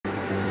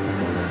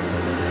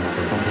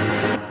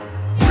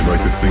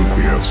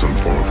we have some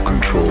form of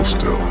control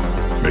still,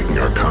 making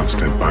our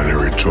constant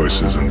binary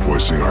choices and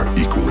voicing our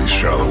equally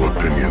shallow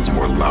opinions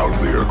more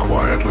loudly or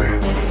quietly.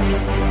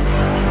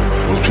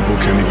 Most people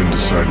can't even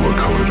decide what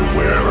color to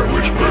wear or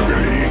which burger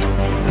to eat.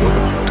 What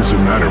the f does it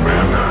matter,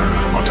 man?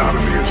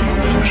 Autonomy is an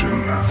illusion.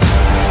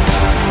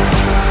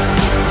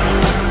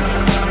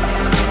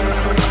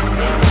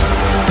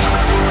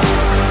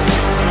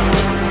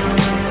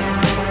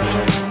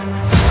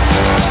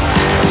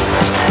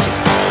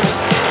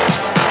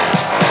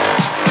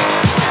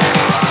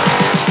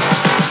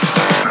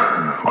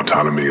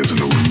 Autonomy is an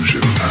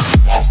illusion.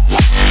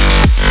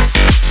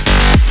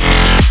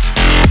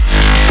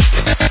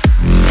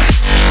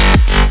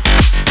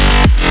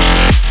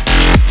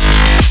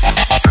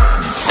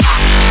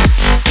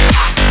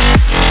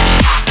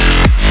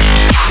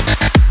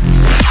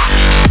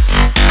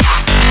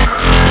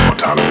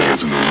 Autonomy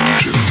is an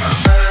illusion.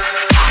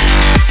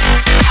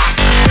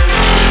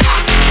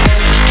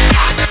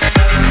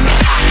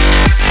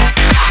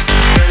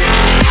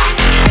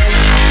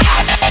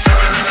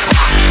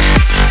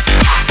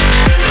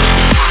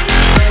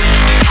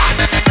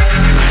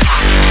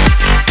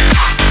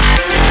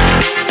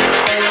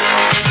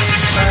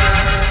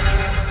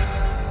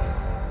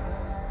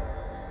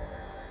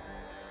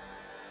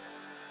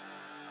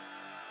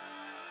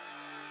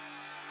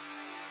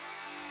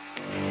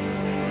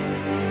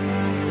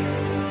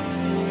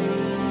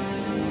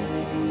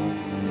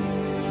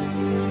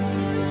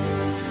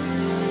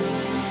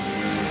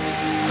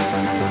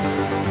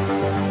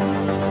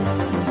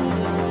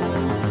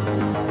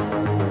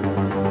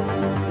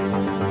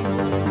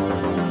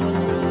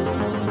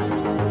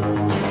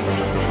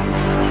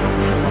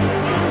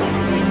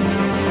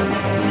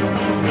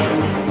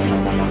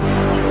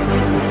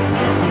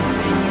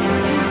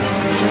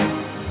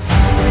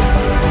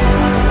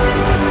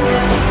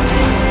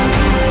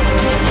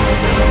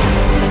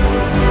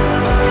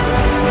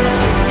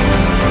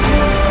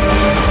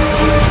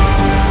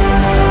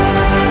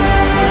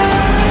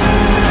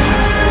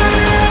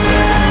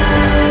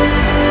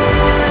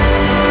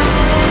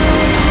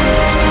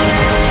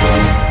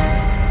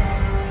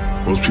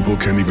 Most people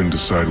can't even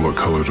decide what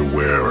color to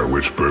wear or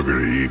which burger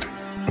to eat.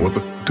 What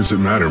the f does it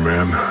matter,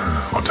 man?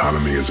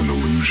 Autonomy is an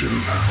illusion.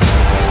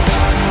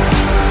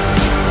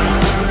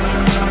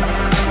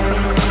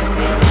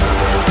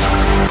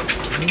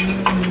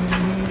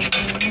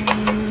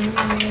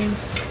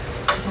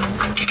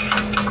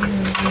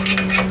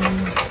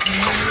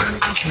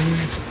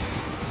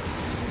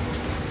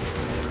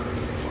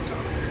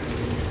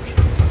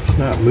 It's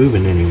not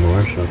moving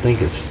anymore, so I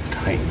think it's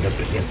tightened up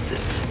against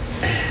it.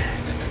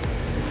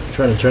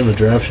 Trying to turn the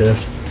drive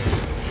shaft.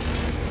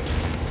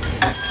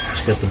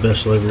 It's got the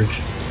best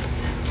leverage.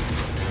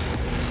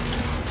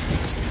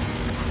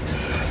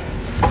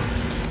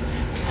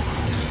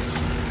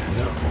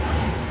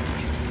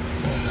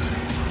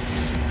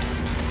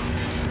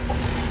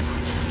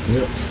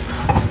 Yep.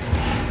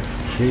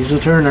 She's a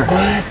turner.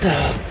 What the?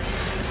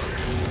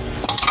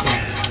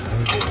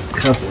 A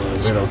couple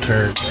of little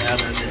turns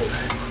out of it.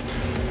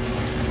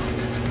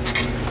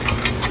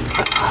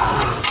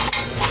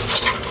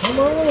 Come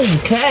on,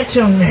 catch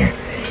him there.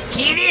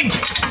 Get it!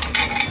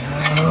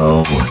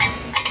 Oh.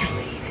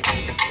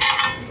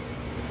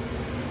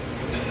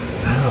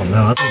 I don't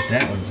know. I think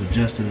that one's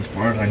adjusted as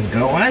far as I can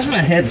go. Why is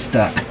my head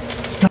stuck?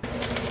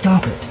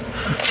 Stop it.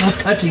 Stop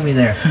touching me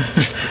there.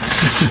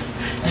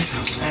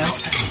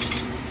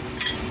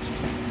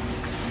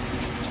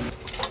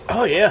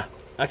 Oh yeah.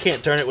 I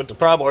can't turn it with the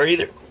Pro Bar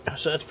either.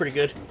 So that's pretty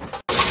good.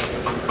 I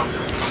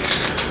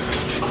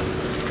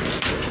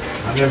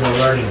remember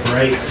learning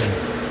brakes and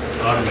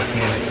auto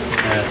mechanic.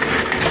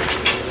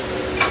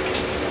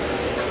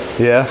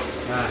 Yeah.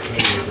 I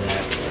hated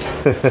that.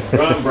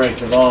 Drum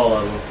brakes of all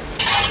of them.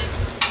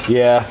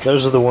 Yeah,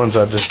 those are the ones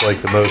I dislike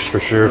the most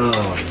for sure. Oh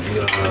my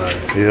god.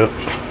 Yep.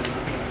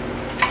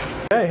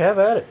 Hey, have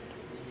at it.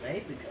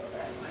 Maybe go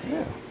that way.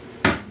 Yeah.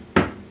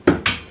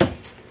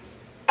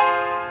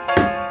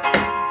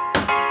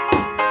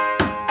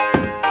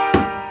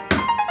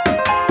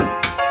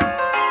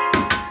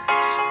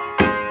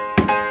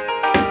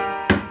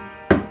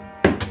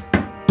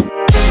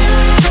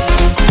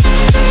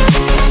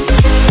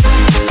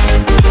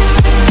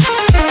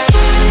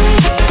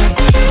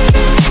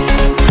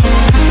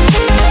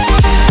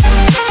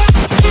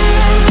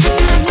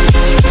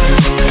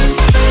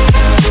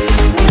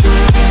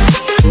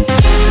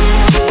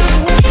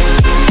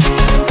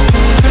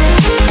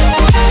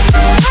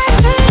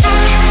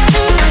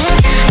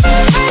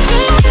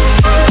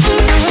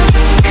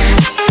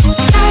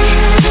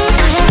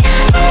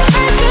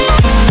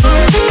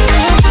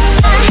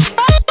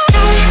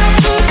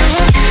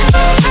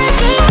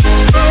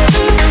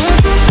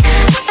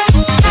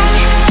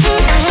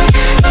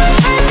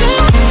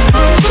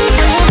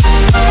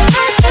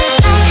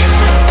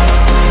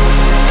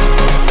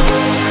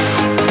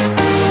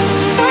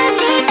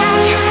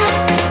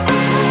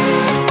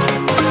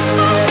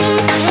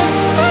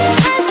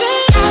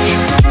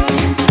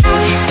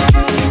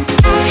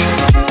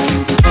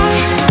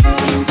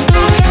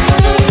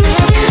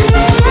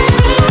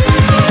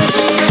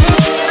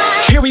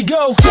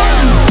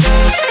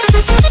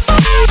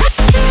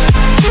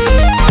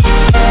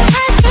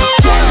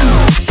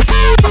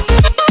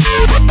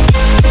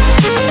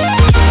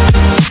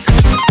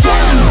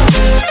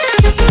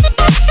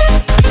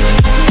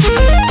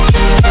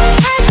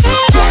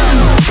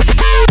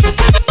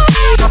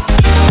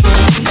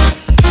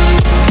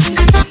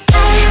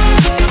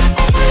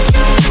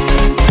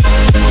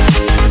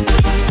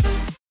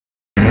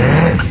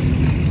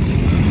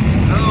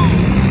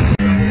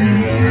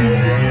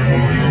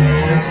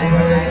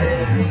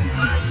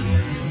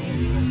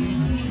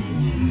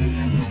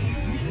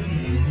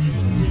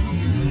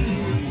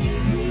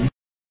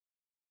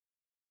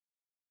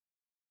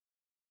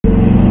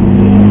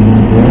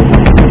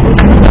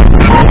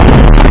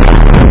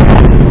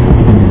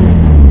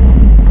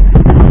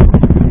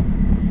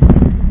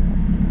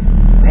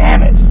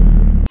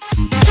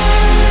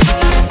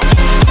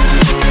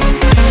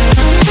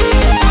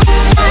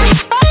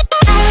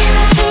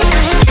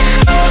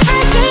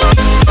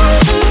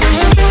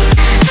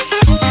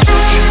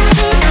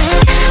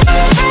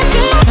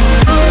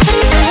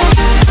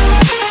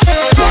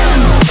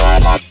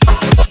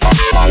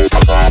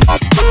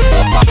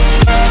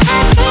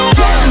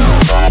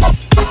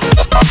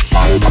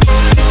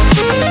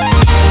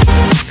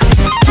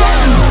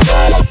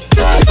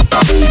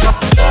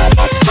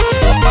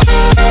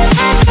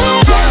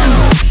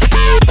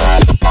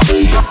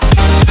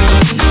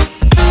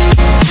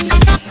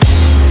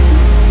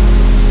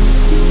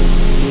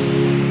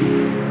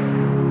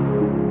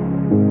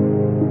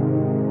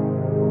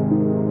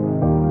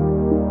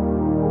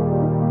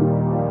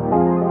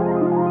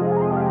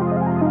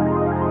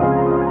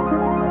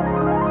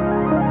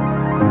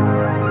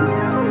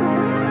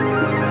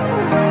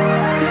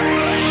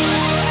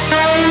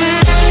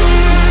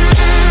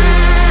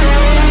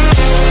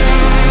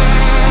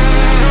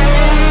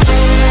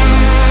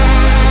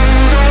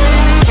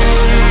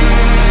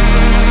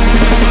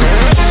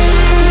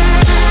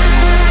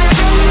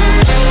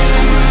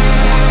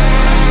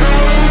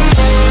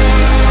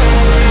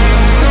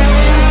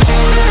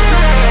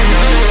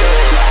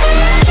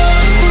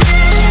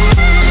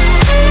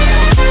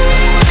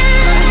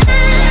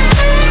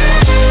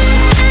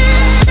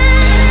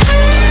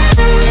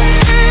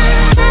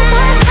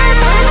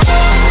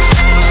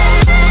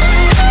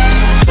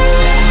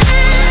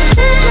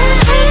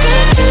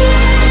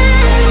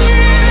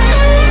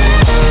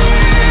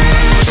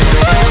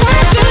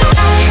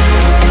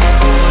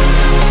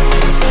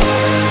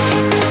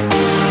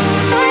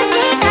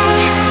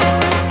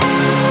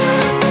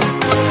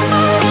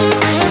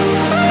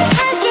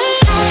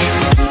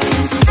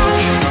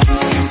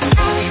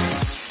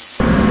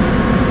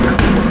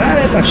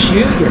 you,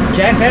 you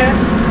jackass?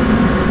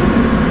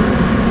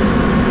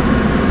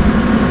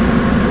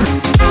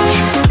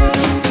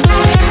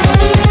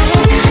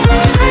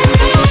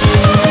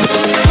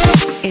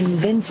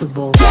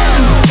 Invincible.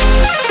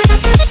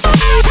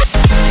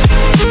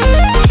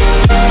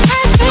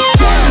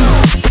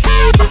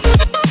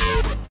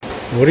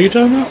 What are you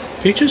talking about?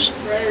 Peaches?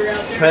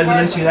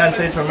 President of the United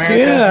States of America.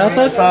 Yeah, I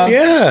thought so.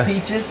 Yeah.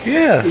 Peaches.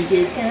 Yeah.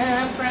 Peaches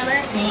come from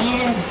a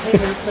hand, they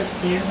were put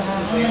there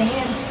by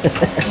land,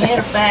 in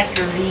a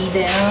factory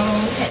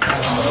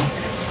downtown.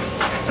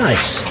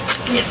 Nice.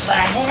 If I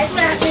had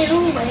my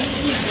little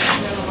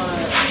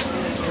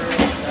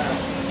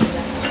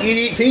way. You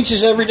eat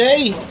peaches every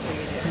day.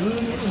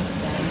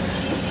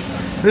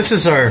 This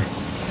is our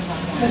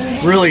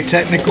really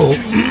technical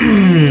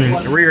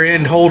rear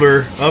end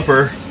holder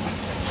upper.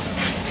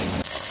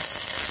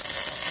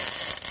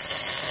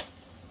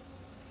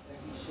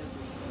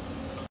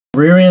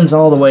 Rear end's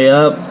all the way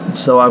up,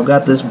 so I've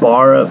got this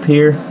bar up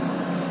here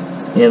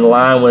in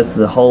line with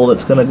the hole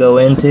that's going to go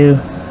into,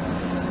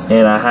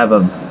 and I have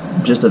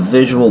just a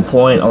visual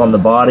point on the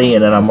body,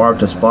 and then I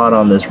marked a spot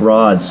on this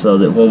rod so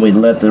that when we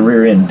let the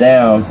rear end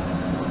down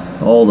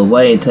all the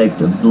way and take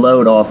the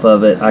load off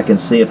of it, I can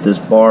see if this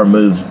bar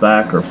moves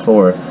back or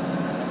forth,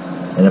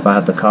 and if I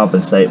have to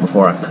compensate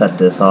before I cut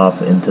this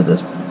off into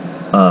this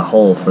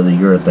hole for the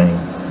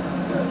urethane.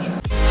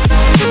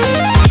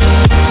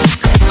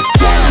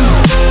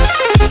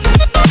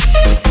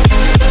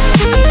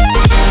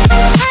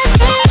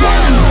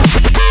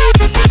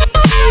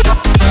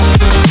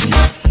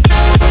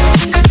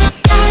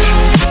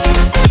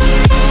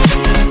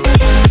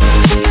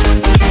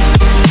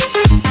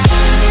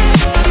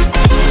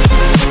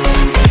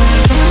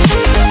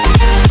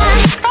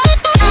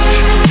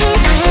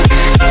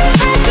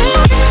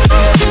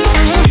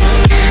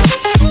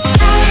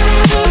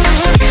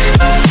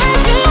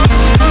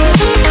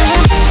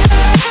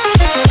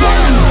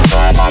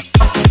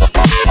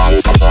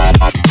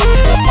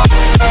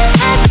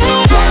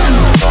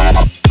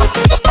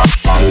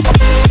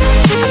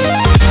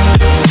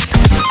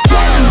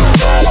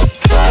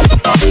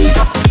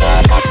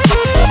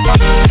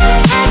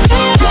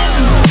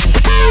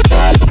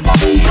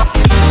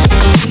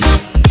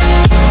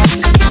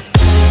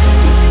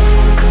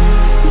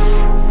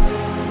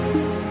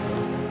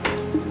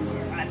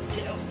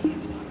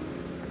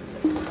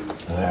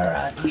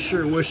 I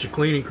sure wish the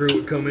cleaning crew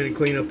would come in and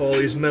clean up all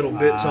these metal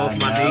bits off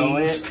my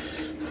knees.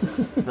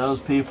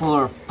 Those people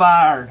are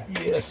fired.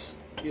 Yes,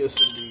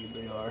 yes indeed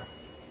they are.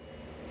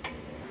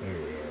 There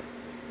we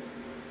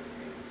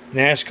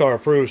are. NASCAR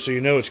approved, so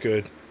you know it's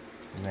good.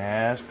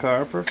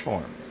 NASCAR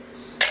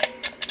performance.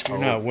 You're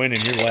not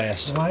winning, you're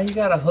last. Why you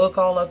got a hook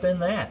all up in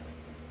that?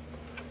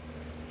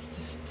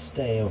 Just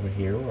stay over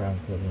here where I'm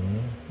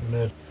putting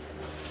you.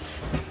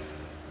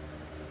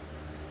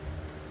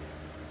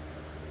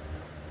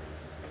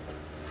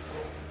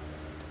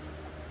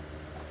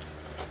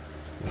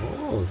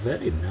 Oh,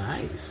 very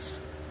nice.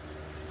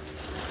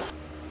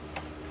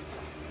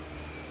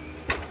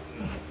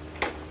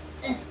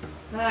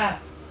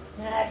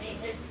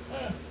 Jesus.